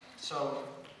So,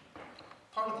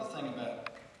 part of the thing about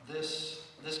this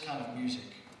kind of music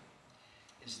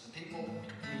is the people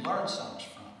you learn songs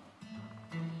from.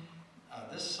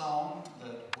 This song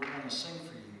that we're going to sing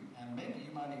for you, and maybe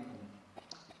you might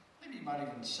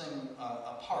even sing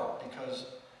a part, because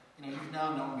you've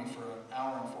now known me for an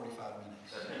hour and 45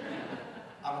 minutes.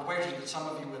 I would wager that some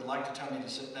of you would like to tell me to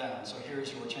sit down, so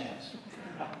here's your chance.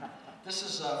 This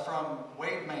is from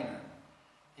Wade Maynard.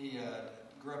 He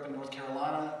grew up in North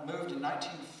Carolina, moved in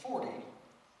 1940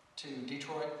 to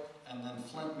Detroit and then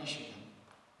Flint, Michigan,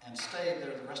 and stayed there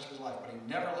the rest of his life, but he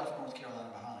never left North Carolina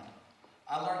behind.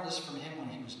 I learned this from him when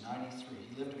he was 93.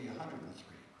 He lived to be 103.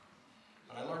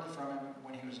 But I learned it from him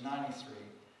when he was 93.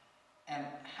 And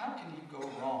how can you go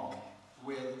wrong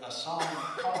with a song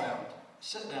called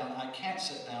Sit Down, I Can't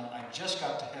Sit Down, I Just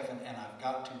Got to Heaven, and I've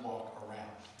Got to Walk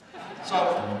Around.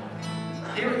 So,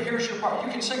 here's your part.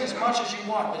 You can sing as much as you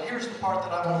want, but here's the part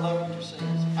that I would love you to sing.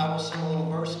 I will sing a little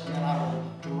verse, and then I will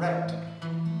direct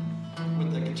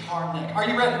with the guitar neck. Are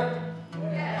you ready?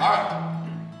 Yeah. All right.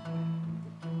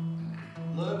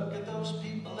 Look at those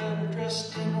people that are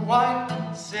dressed in white.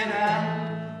 Sit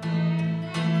down.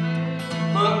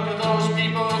 Look at those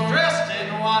people dressed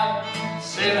in white.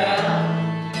 Sit down.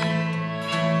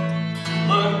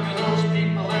 Look at those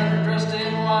people that are dressed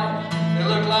in white. They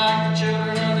look like the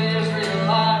children of the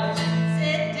Israelites.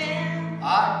 Sit down.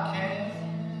 I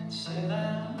can't sit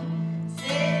down. Sit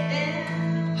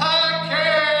down. I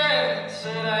can't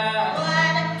sit down. Why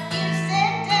don't you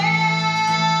sit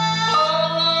down? Oh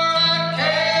Lord, I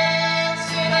can't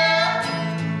sit down.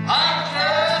 I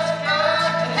just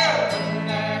got to heaven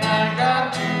and I got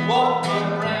to walk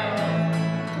around.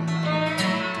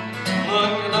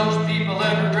 Look at those people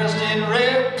that are dressed in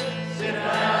red. Sit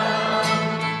down.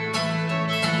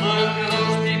 Look at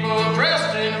those people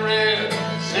dressed in red.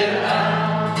 Sit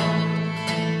down.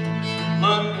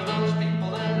 Look at those people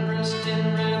that are dressed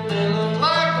in red. They look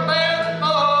like the band that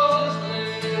Moses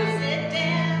led. Sit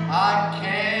down. I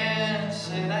can't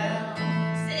sit down.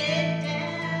 Sit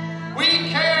down. We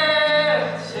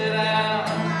can't sit down.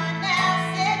 Come on now,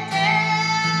 sit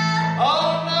down.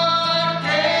 Oh no, I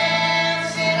can't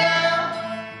sit down.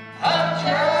 I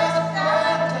just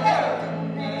got to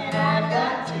heaven and I've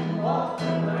got to walk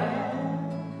around.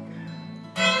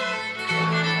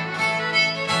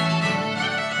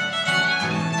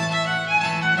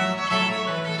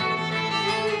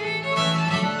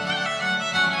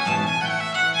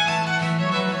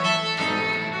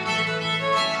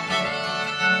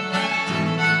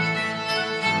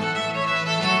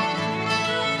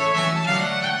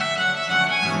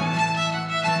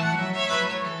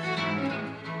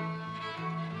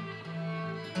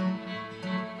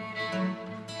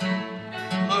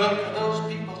 Look at those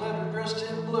people that are dressed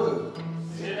in blue.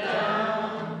 Sit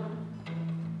down.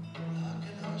 Look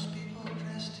at those people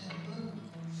dressed in blue.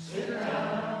 Sit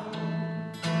down.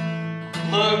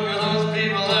 Look at those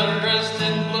people that are dressed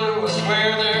in blue. I swear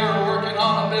they're working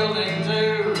on a building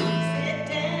too. Sit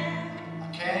down. I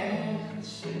can't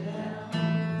sit down.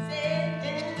 Sit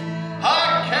down. I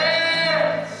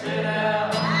can't sit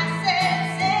down. I said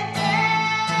sit down.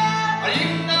 You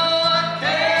know I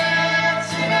can't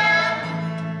sit down.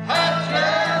 I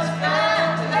just got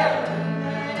to heaven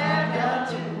and I've got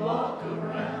to walk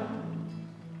around.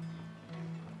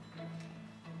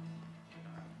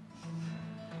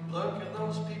 Look at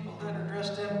those people that are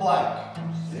dressed in black.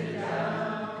 Sit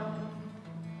down.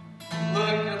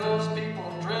 Look at those people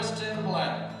dressed in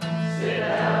black. Sit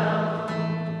down.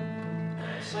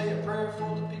 Say a prayer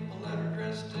for the people that are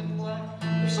dressed in black.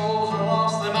 Their souls are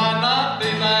lost, they might not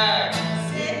be back.